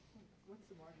 What's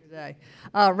the market today?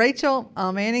 Rachel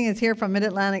Manning is here from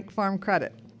Mid-Atlantic Farm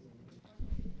Credit.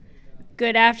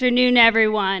 Good afternoon,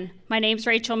 everyone. My name's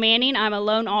Rachel Manning. I'm a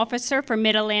loan officer for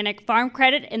Mid-Atlantic Farm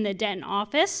Credit in the Denton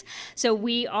office. So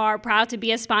we are proud to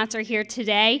be a sponsor here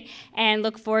today and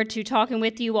look forward to talking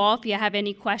with you all if you have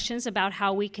any questions about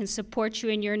how we can support you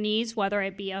in your needs, whether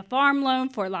it be a farm loan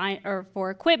for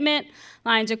equipment,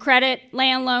 lines of credit,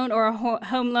 land loan, or a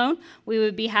home loan. We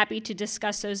would be happy to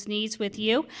discuss those needs with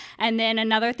you. And then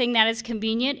another thing that is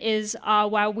convenient is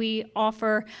while we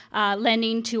offer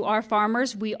lending to our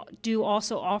farmers, we do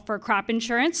also offer crop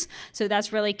insurance. So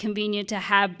that's really convenient to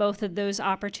have both of those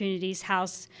opportunities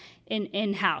housed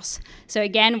in-house. So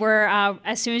again, we're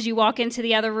as soon as you walk into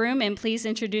the other room, and please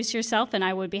introduce yourself, and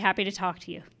I would be happy to talk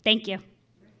to you. Thank you.